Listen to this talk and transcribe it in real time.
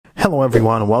Hello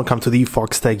everyone, welcome to the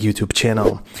Foxtecc YouTube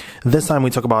channel. This time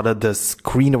we talk about the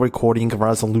screen recording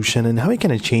resolution and how you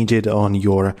can change it on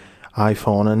your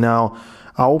iPhone. And now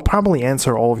I'll probably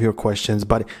answer all of your questions,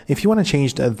 but if you want to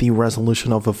change the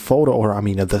resolution of a photo, or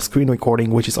the screen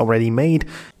recording which is already made,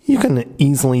 you can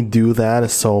easily do that.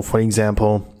 So for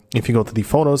example, if you go to the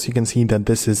photos, you can see that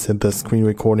this is the screen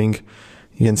recording.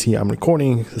 You can see I'm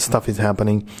recording, stuff is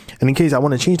happening. And in case I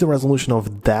want to change the resolution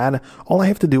of that, all I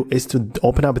have to do is to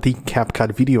open up the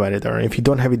CapCut video editor. If you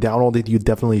don't have it downloaded, you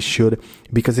definitely should,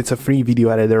 because it's a free video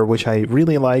editor, which I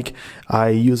really like. I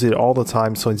use it all the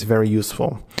time, so it's very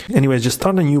useful. Anyways, just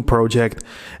start a new project,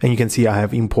 and you can see I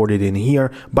have imported in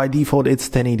here. By default, it's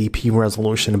 1080p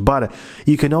resolution, but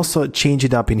you can also change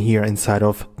it up in here inside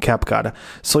of CapCut.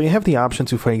 So you have the option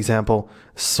to, for example,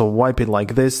 swipe it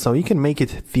like this, so you can make it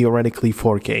theoretically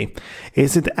 4K.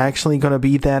 Is it actually going to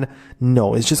be that?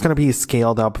 No, it's just going to be a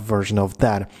scaled up version of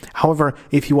that. However,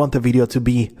 if you want the video to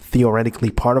be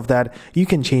theoretically part of that, you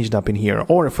can change it up in here.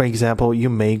 Or for example, you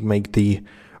may make the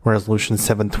resolution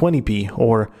 720p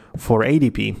or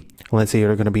 480p. Let's say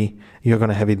you're going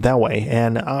to have it that way.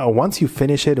 And once you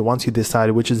finish it, once you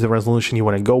decide which is the resolution you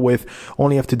want to go with,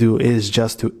 all you have to do is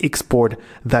just to export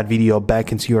that video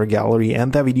back into your gallery,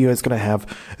 and that video is going to have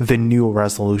the new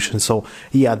resolution. So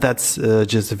yeah, that's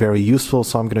just very useful.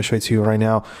 So I'm going to show it to you right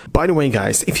now. By the way,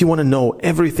 guys, if you want to know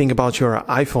everything about your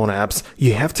iPhone apps,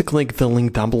 you have to click the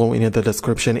link down below in the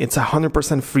description. It's a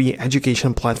 100% free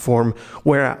education platform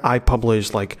where I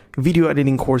publish like video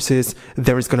editing courses.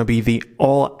 There is going to be the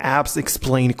All Apps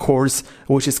Explained course,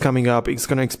 which is coming up. It's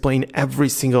going to explain every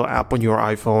single app on your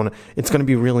iPhone. It's going to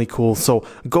be really cool. So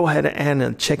go ahead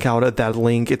and check out that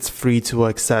link. It's free to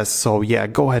access. So yeah,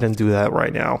 go ahead and do that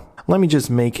right now. Let me just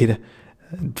make it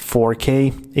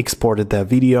 4K, exported that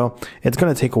video. It's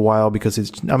going to take a while because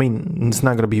it's not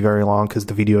going to be very long because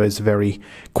the video is very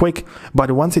quick.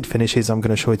 But once it finishes, I'm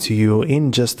going to show it to you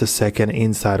in just a second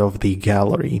inside of the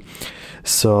gallery.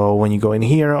 So when you go in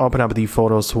here, open up the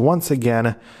photos once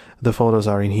again. The photos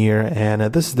are in here, and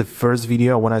this is the first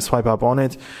video. When I swipe up on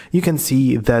it, you can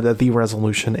see that the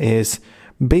resolution is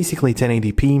basically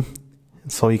 1080p.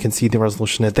 So you can see the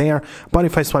resolution there, but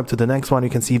if I swipe to the next one, you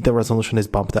can see the resolution is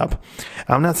bumped up.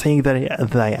 I'm not saying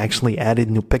that I actually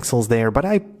added new pixels there, but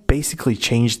I basically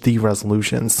changed the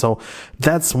resolution. So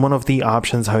that's one of the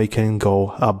options how you can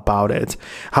go about it.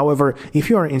 However, if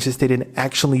you are interested in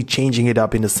actually changing it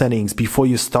up in the settings before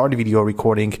you start video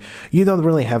recording, you don't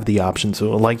really have the option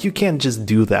to. Like, you can't just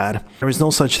do that. There is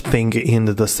no such thing in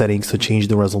the settings to change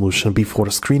the resolution before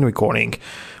the screen recording.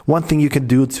 One thing you can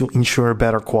do to ensure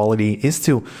better quality is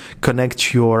to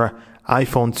connect your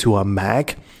iPhone to a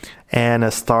Mac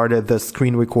and start the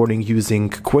screen recording using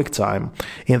QuickTime.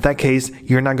 In that case,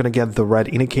 you're not going to get the red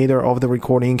indicator of the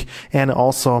recording, and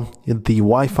also the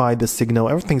Wi-Fi, the signal,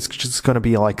 everything's just going to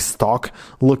be like stock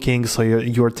looking. So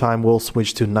your time will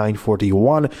switch to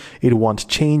 941. It won't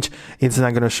change. It's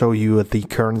not going to show you the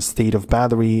current state of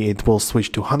battery. It will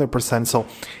switch to 100%. So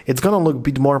it's going to look a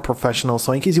bit more professional.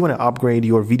 So in case you want to upgrade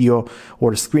your video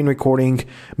or the screen recording,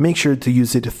 make sure to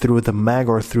use it through the Mac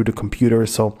or through the computer.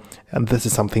 And this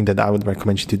is something that I would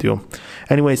recommend you to do.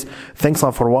 Anyways, thanks a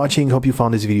lot for watching. Hope you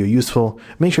found this video useful.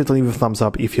 Make sure to leave a thumbs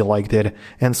up if you liked it,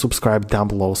 and subscribe down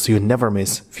below so you never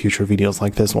miss future videos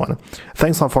like this one.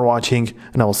 Thanks a lot for watching,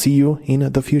 and I will see you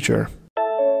in the future.